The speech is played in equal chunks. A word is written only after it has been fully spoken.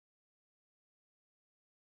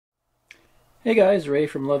Hey guys, Ray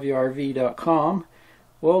from loveyourrv.com.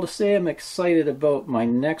 Well, to say I'm excited about my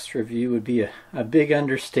next review would be a big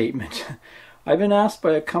understatement. I've been asked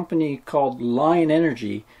by a company called Lion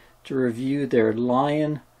Energy to review their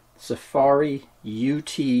Lion Safari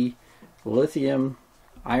UT Lithium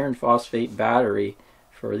Iron Phosphate battery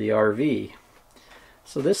for the RV.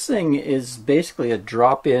 So this thing is basically a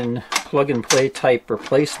drop-in plug-and-play type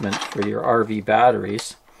replacement for your RV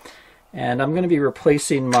batteries. And I'm going to be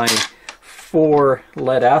replacing my 4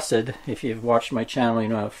 lead acid. If you've watched my channel, you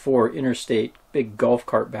know I have 4 interstate big golf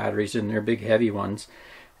cart batteries in there, big heavy ones,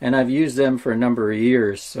 and I've used them for a number of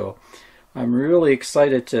years, so I'm really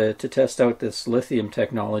excited to test out this lithium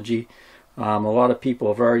technology. A lot of people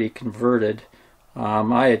have already converted.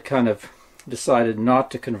 I had kind of decided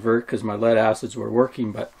not to convert because my lead acids were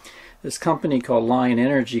working, but this company called Lion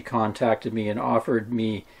Energy contacted me and offered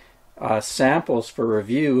me samples for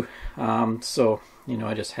review, so you know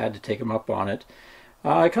I just had to take them up on it.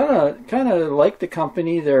 I kind of like the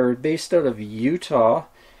company. They're based out of Utah,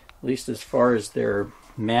 at least as far as their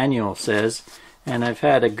manual says, and I've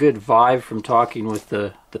had a good vibe from talking with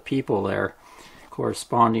the people there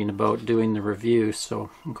corresponding about doing the review, so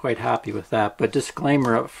I'm quite happy with that. But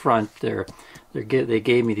disclaimer up front, they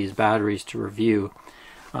gave me these batteries to review.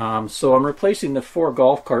 So I'm replacing the 4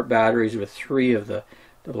 golf cart batteries with 3 of the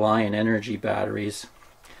Lion Energy batteries.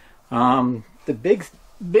 The big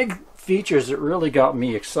features that really got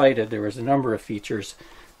me excited, there was a number of features,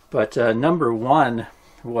 but number 1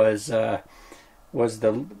 was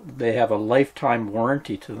they have a lifetime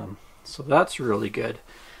warranty to them, so that's really good.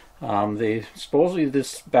 Supposedly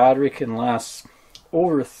this battery can last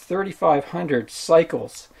over 3,500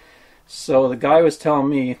 cycles. So the guy was telling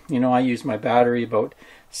me, you know, I use my battery about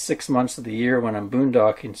 6 months of the year when I'm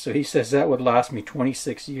boondocking, so he says that would last me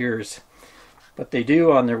 26 years. But they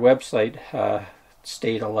do on their website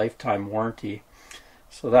state a lifetime warranty,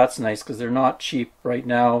 so that's nice because they're not cheap right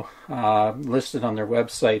now. Listed on their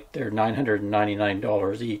website, they're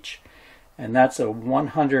 $999 each, and that's a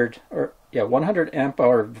 100 amp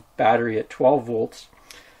hour battery at 12 volts.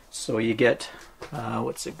 So you get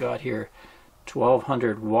what's it got here,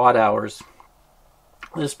 1200 watt hours.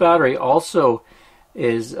 This battery also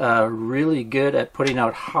is really good at putting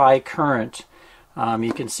out high current.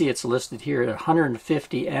 You can see it's listed here at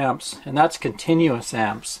 150 amps, and that's continuous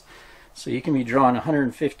amps. So you can be drawing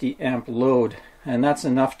 150 amp load, and that's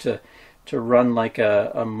enough to run like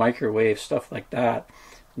a microwave, stuff like that.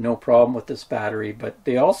 No problem with this battery. But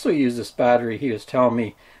they also use this battery, he was telling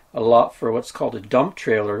me, a lot for what's called a dump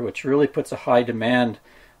trailer, which really puts a high demand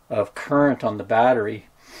of current on the battery.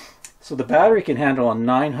 So the battery can handle a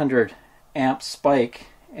 900 amp spike,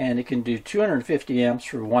 and it can do 250 amps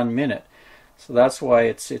for 1 minute. So that's why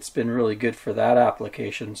it's been really good for that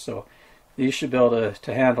application. So these should be able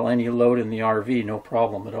to handle any load in the RV, no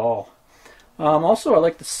problem at all. Also, I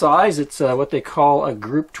like the size. It's what they call a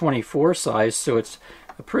Group 24 size, so it's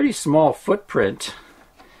a pretty small footprint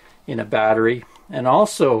in a battery. And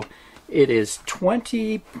also, it is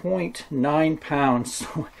 20.9 pounds,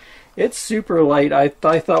 so it's super light. I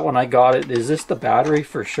thought when I got it, is this the battery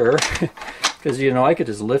for sure? Because you know I could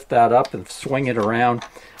just lift that up and swing it around.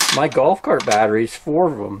 My golf cart batteries,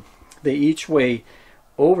 4 of them, they each weigh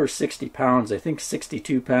over 60 pounds. I think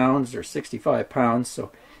 62 pounds or 65 pounds.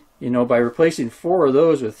 So, you know, by replacing 4 of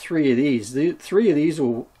those with 3 of these, 3 of these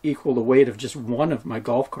will equal the weight of just 1 of my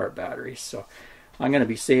golf cart batteries. So I'm going to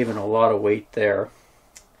be saving a lot of weight there.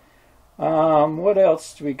 What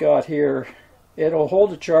else do we got here? It'll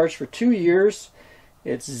hold a charge for 2 years.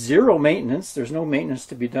 It's 0 maintenance. There's no maintenance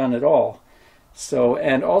to be done at all. So,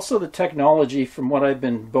 and also the technology, from what I've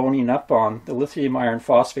been boning up on, the lithium iron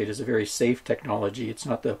phosphate is a very safe technology. It's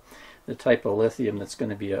not the type of lithium that's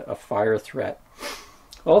going to be a fire threat.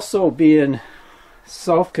 Also, being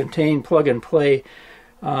self-contained plug and play,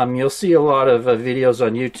 you'll see a lot of videos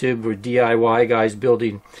on YouTube where DIY guys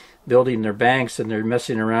building their banks, and they're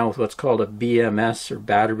messing around with what's called a BMS, or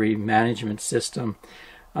battery management system.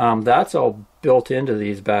 That's all built into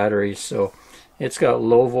these batteries, so it's got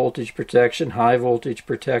low voltage protection, high voltage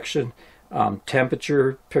protection,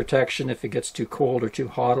 temperature protection. If it gets too cold or too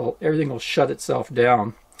hot, everything will shut itself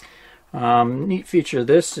down. Neat feature of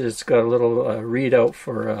this is it's got a little readout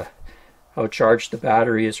for how charged the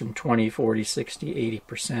battery is, from 20, 40, 60,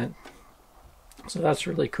 80%. So that's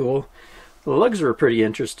really cool. The lugs are pretty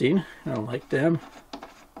interesting. I like them.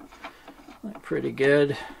 Like pretty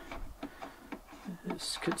good.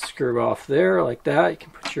 This could screw off there like that. You can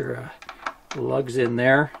put your lugs in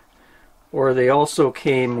there. Or they also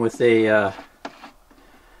came with a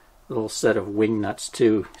little set of wing nuts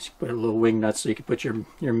too. You put a little wing nuts so you can put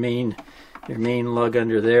your main lug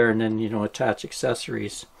under there, and then, you know, attach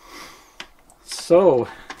accessories. So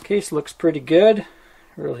case looks pretty good.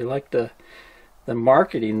 I really like the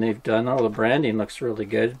marketing they've done. All the branding looks really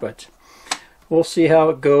good, but we'll see how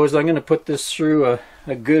it goes. I'm going to put this through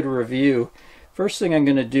a good review. First thing I'm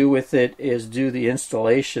going to do with it is do the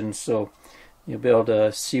installation, so you'll be able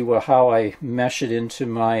to see how I mesh it into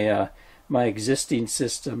my my existing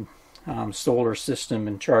system, solar system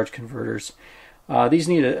and charge converters. These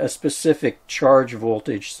need a specific charge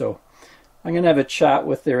voltage, so I'm going to have a chat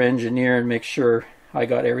with their engineer and make sure I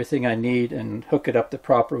got everything I need and hook it up the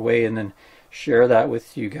proper way, and then share that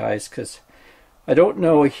with you guys, because I don't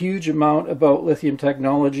know a huge amount about lithium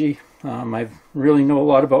technology. I really know a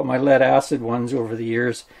lot about my lead acid ones over the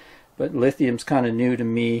years, but lithium's kind of new to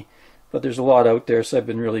me. But there's a lot out there, so I've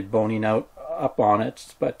been really boning up on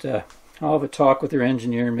it. But I'll have a talk with their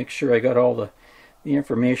engineer and make sure I got all the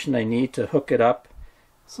information I need to hook it up.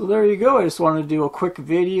 So there you go. I just wanted to do a quick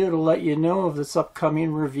video to let you know of this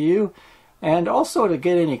upcoming review, and also to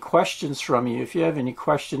get any questions from you. If you have any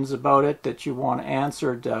questions about it that you want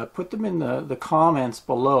answered, put them in the comments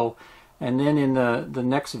below, and then in the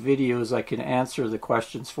next videos I can answer the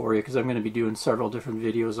questions for you, because I'm going to be doing several different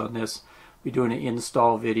videos on this. Be doing an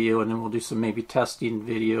install video, and then we'll do some maybe testing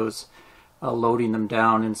videos, loading them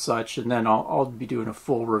down and such, and then I'll be doing a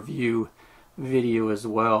full review video as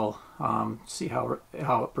well, see how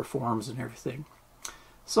it performs and everything.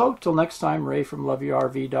 So till next time, Ray from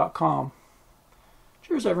loveyourrv.com.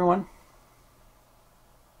 Cheers everyone.